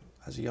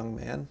as a young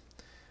man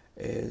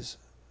is,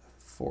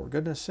 for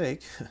goodness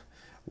sake,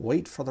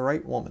 wait for the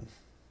right woman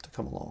to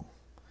come along.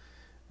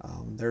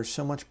 There's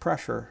so much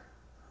pressure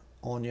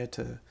on you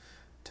to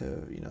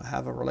you know,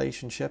 have a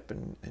relationship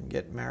and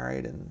get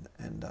married,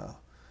 and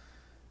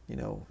you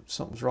know,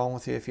 something's wrong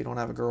with you if you don't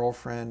have a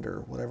girlfriend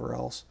or whatever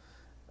else.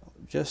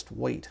 Just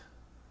wait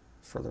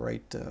for the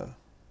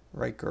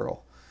right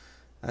girl.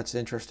 That's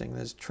interesting.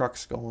 There's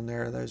trucks going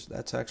there.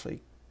 That's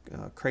actually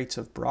crates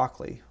of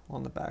broccoli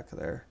on the back of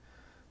there.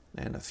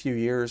 And a few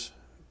years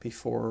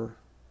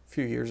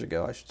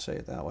ago, I should say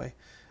it that way,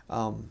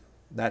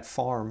 that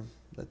farm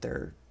that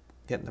they're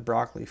getting the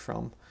broccoli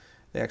from,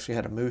 they actually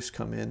had a moose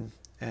come in,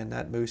 and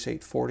that moose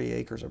ate 40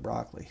 acres of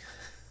broccoli.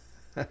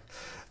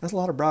 That's a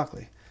lot of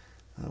broccoli.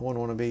 I wouldn't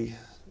want to be,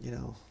 you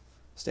know,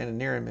 standing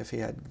near him if he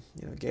had,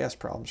 you know, gas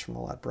problems from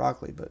all that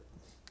broccoli. But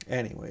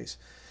anyways,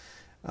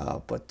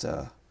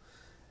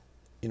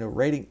 you know,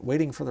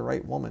 waiting for the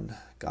right woman.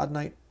 God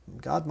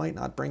might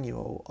not bring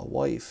you a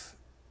wife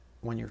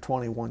when you're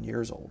 21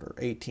 years old or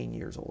 18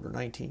 years old or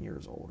 19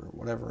 years old or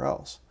whatever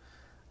else.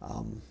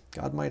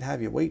 God might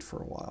have you wait for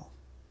a while,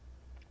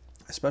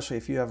 especially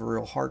if you have a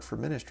real heart for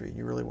ministry and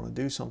you really want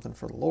to do something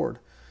for the Lord.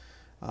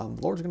 The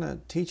Lord's going to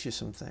teach you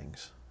some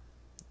things.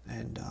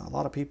 And a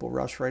lot of people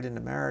rush right into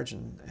marriage,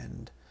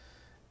 and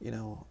you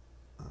know,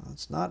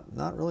 it's not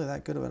really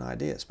that good of an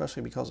idea,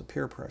 especially because of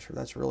peer pressure.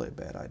 That's really a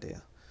bad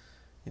idea.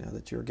 You know,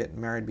 that you're getting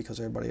married because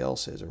everybody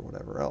else is or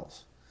whatever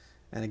else.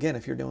 And again,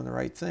 if you're doing the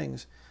right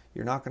things,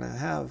 you're not going to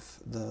have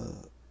the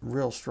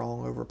real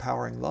strong,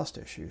 overpowering lust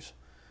issues.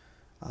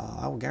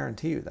 I will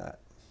guarantee you that.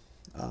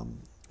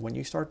 When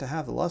you start to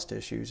have the lust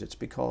issues, it's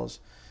because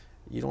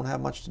you don't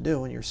have much to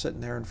do and you're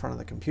sitting there in front of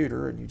the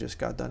computer and you just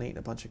got done eating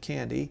a bunch of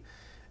candy.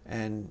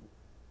 And,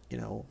 you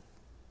know,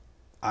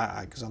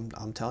 because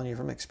I'm telling you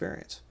from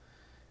experience.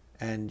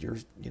 And you're,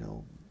 you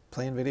know,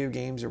 playing video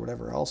games or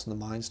whatever else, and the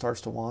mind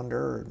starts to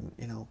wander. And,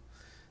 you know,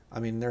 I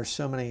mean, there's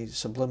so many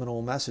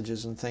subliminal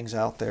messages and things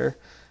out there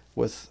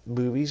with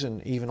movies,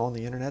 and even on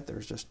the internet,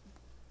 there's just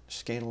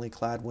scantily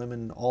clad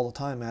women all the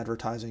time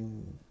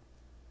advertising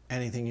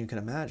anything you can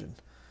imagine.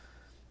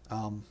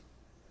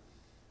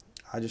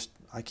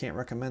 I can't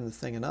recommend the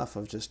thing enough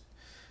of just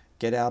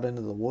get out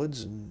into the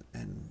woods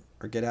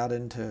or get out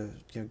into,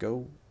 you know,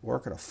 go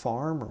work at a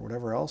farm or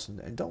whatever else,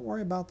 and don't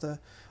worry about the,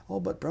 oh,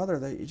 but brother,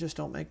 that you just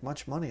don't make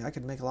much money. I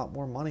could make a lot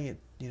more money at,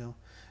 you know,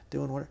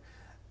 doing what.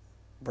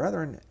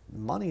 Brethren,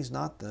 money's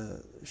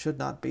should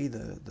not be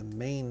the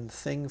main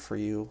thing for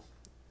you,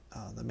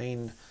 the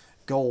main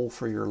goal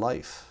for your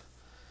life.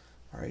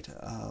 All right,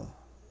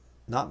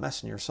 not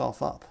messing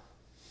yourself up.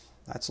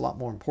 That's a lot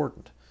more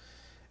important.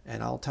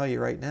 And I'll tell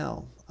you right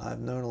now, I've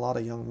known a lot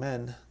of young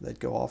men that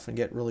go off and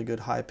get really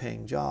good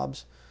high-paying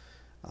jobs,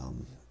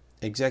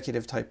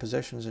 executive type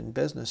positions in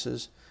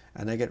businesses,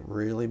 and they get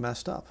really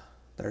messed up.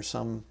 There's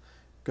some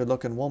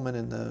good-looking woman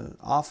in the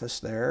office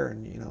there,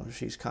 and, you know,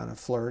 she's kind of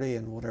flirty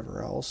and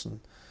whatever else,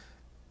 and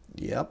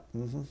yep,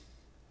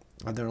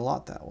 I've done a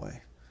lot that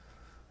way.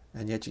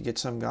 And yet you get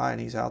some guy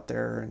and he's out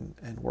there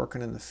and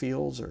working in the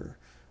fields or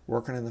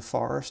working in the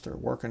forest or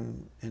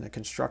working in a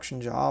construction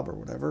job or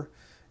whatever.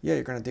 Yeah,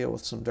 you're going to deal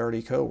with some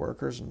dirty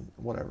co-workers and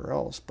whatever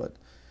else, but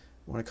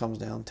when it comes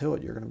down to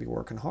it, you're going to be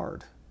working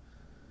hard.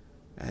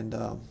 And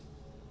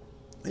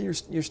you're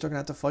still going to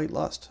have to fight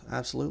lust,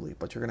 absolutely,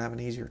 but you're going to have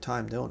an easier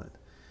time doing it.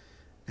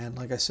 And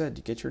like I said,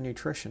 you get your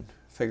nutrition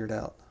figured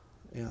out.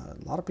 You know,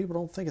 a lot of people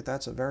don't think that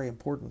that's a very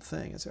important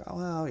thing. It's, oh,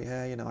 well,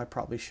 yeah, you know, I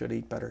probably should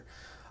eat better.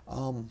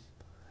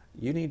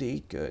 You need to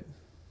eat good.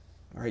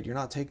 All right, you're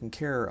not taking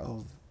care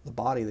of the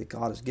body that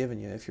God has given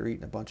you if you're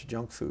eating a bunch of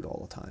junk food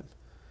all the time.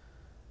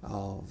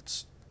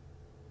 It's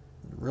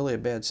really a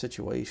bad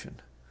situation.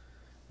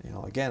 You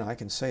know, again, I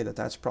can say that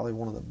that's probably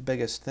one of the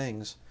biggest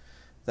things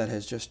that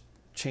has just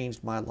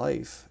changed my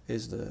life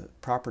is the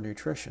proper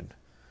nutrition.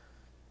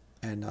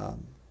 And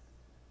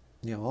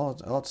you know,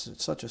 oh, it's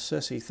such a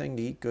sissy thing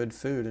to eat good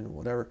food and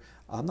whatever.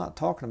 I'm not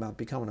talking about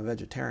becoming a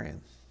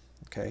vegetarian.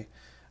 Okay,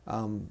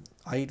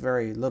 I eat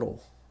very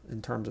little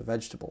in terms of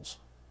vegetables.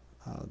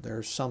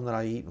 There's some that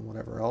I eat and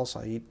whatever else.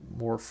 I eat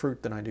more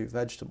fruit than I do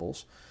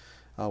vegetables.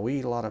 We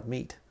eat a lot of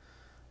meat,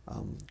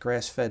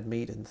 grass-fed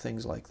meat and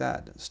things like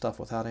that, stuff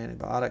without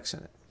antibiotics in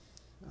it.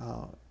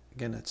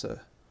 Again, that's a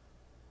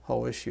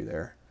whole issue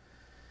there.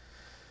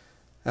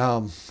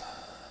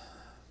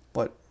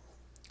 But,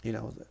 you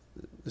know,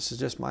 this is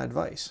just my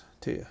advice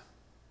to you.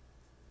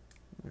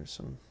 There's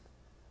some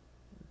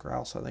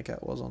grouse, I think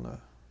that was on the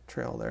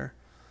trail there.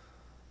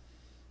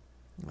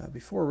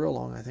 Before real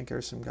long, I think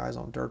there's some guys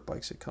on dirt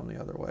bikes that come the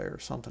other way or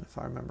something, if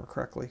I remember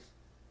correctly.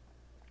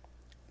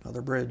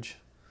 Another bridge.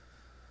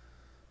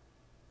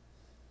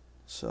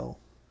 So,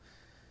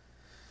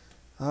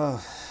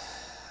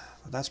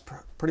 that's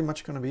pretty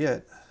much going to be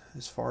it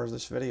as far as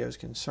this video is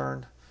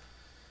concerned.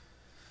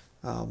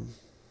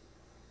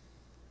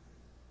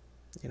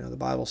 You know, the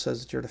Bible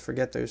says that you're to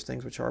forget those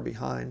things which are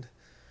behind,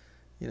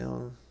 you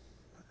know,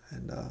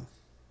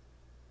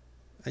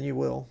 and you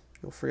will.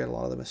 You'll forget a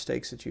lot of the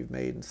mistakes that you've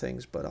made and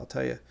things, but I'll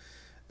tell you,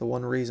 the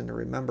one reason to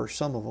remember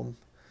some of them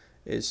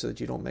is so that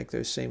you don't make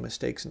those same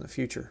mistakes in the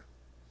future.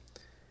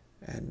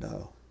 And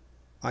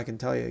I can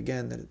tell you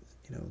again that,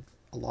 you know,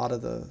 a lot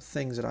of the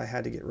things that I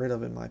had to get rid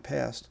of in my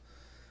past,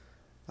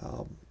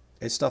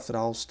 it's stuff that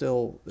it'll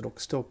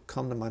still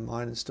come to my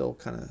mind and still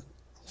kind of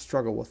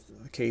struggle with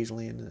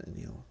occasionally, and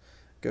you know,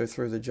 go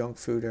through the junk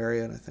food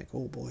area and I think,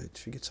 oh boy, I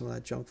should get some of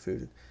that junk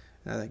food.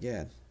 And I think,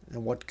 yeah,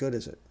 and what good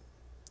is it?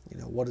 You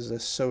know, what is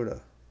this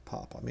soda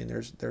pop? I mean,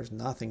 there's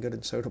nothing good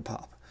in soda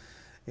pop.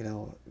 You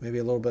know, maybe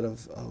a little bit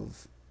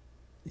of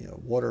you know,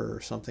 water or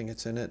something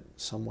that's in it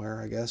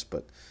somewhere, I guess,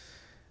 but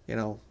you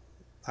know,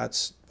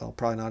 that's, well,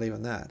 probably not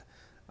even that.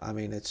 I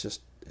mean, it's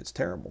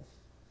terrible.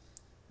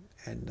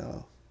 And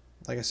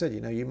like I said,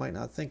 you know, you might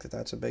not think that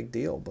that's a big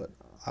deal, but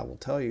I will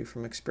tell you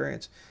from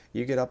experience,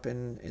 you get up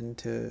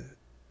into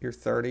your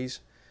 30s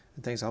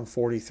and things. I'm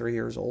 43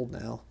 years old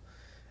now,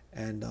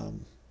 and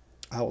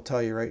I will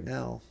tell you right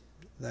now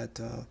that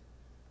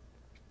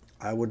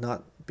I would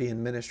not be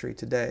in ministry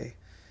today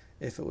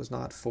if it was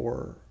not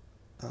for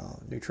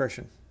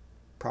nutrition,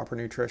 proper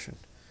nutrition.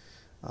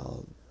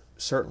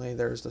 Certainly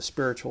there's the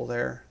spiritual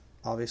there.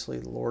 Obviously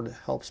the Lord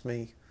helps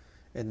me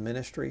in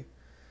ministry,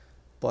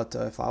 but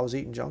if I was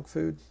eating junk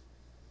food,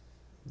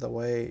 the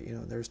way, you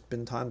know, there's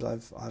been times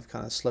I've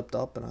kind of slipped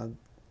up and I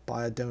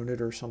buy a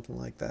donut or something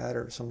like that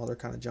or some other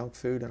kind of junk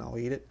food and I'll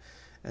eat it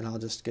and I'll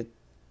just get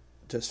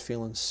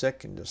feeling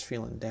sick and just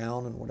feeling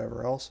down and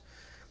whatever else.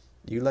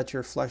 You let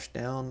your flesh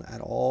down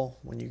at all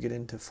when you get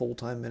into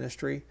full-time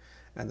ministry,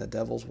 and the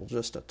devils will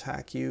just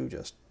attack you,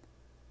 just,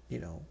 you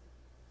know,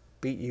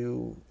 beat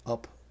you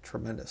up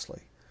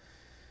tremendously.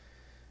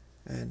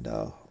 And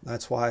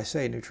that's why I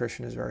say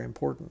nutrition is very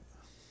important.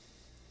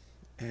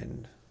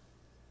 And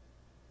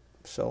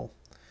so,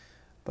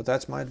 but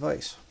that's my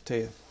advice to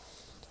you.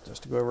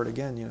 Just to go over it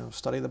again, you know,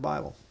 study the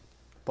Bible.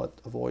 but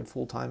avoid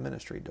full-time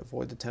ministry, to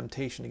avoid the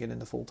temptation to get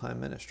into full-time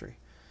ministry.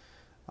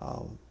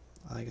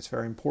 I think it's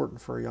very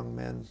important for young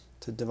men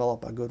to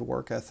develop a good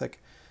work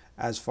ethic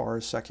as far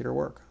as secular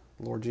work.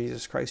 Lord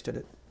Jesus Christ did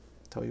it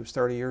until he was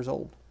 30 years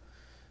old.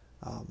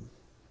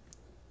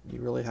 You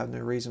really have no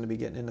reason to be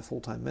getting into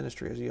full-time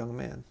ministry as a young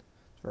man.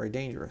 It's very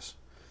dangerous.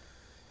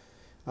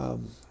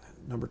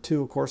 Number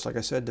 2, of course, like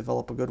I said,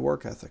 develop a good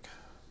work ethic.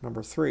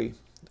 Number 3,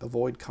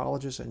 avoid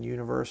colleges and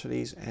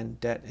universities and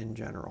debt in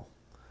general.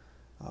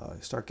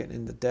 You start getting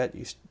into debt,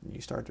 you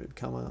start to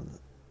become a,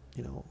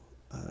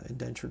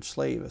 indentured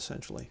slave,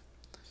 essentially.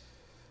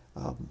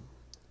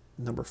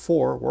 Number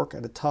 4, work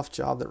at a tough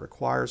job that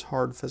requires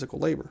hard physical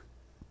labor.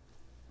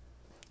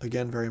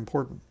 Again, very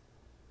important.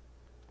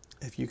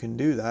 If you can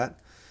do that,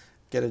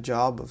 get a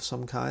job of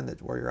some kind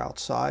where you're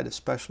outside,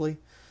 especially.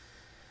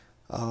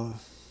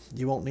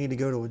 You won't need to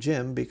go to a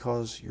gym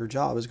because your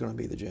job is going to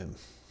be the gym.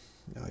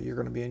 You're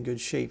going to be in good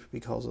shape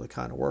because of the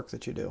kind of work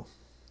that you do.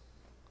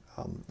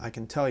 I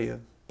can tell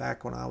you,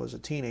 back when I was a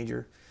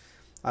teenager,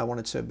 I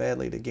wanted so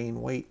badly to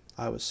gain weight.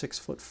 I was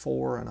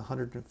 6'4" and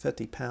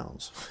 150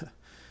 pounds.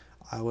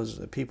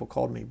 People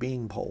called me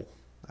Beanpole.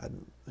 I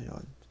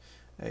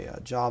had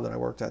a job that I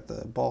worked at.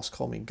 The boss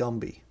called me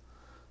Gumby.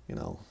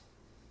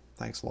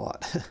 Thanks a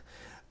lot.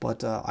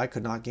 But I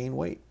could not gain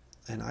weight,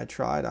 and I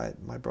tried.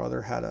 My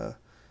brother had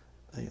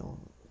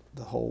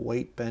the whole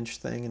weight bench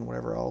thing and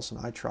whatever else, and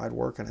I tried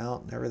working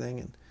out and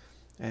everything,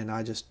 and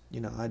I just,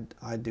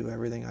 I'd do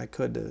everything I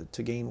could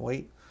to gain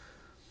weight,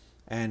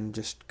 and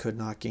just could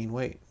not gain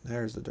weight.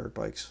 There's the dirt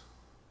bikes,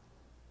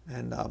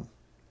 and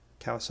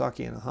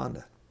Kawasaki and a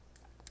Honda.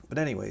 But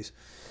anyways,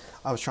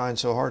 I was trying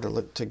so hard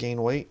to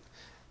gain weight,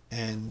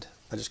 and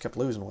I just kept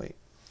losing weight.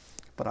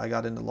 But I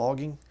got into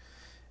logging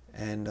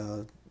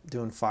and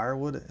doing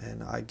firewood,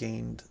 and I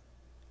gained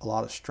a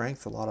lot of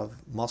strength, a lot of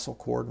muscle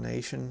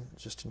coordination,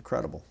 just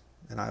incredible.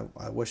 And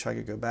I wish I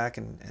could go back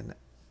and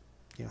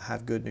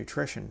have good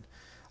nutrition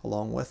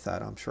along with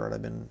that. I'm sure I'd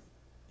have been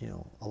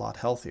a lot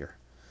healthier.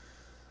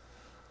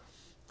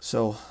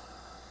 So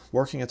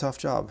working a tough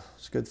job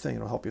is a good thing.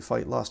 It'll help you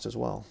fight lust as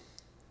well.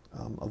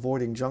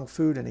 Avoiding junk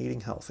food and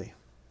eating healthy.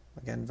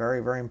 Again,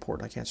 very, very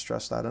important. I can't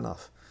stress that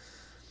enough.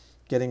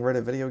 Getting rid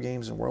of video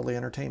games and worldly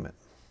entertainment.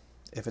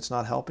 If it's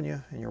not helping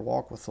you in your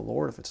walk with the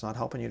Lord, if it's not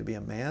helping you to be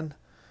a man,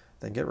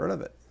 then get rid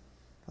of it.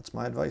 That's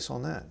my advice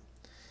on that.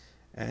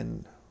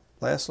 And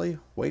lastly,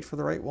 wait for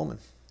the right woman.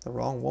 The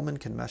wrong woman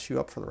can mess you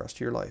up for the rest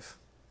of your life.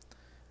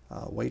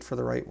 Wait for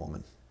the right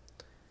woman.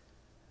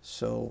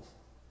 So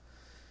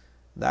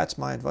that's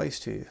my advice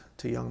to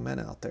young men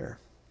out there.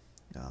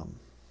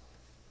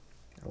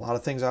 A lot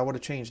of things I would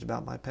have changed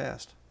about my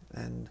past,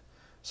 and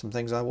some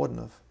things I wouldn't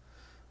have.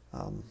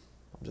 I'm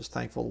just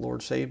thankful the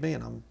Lord saved me,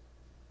 and I'm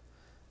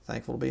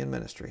thankful to be in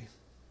ministry.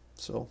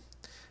 So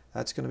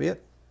that's going to be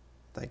it.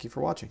 Thank you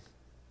for watching.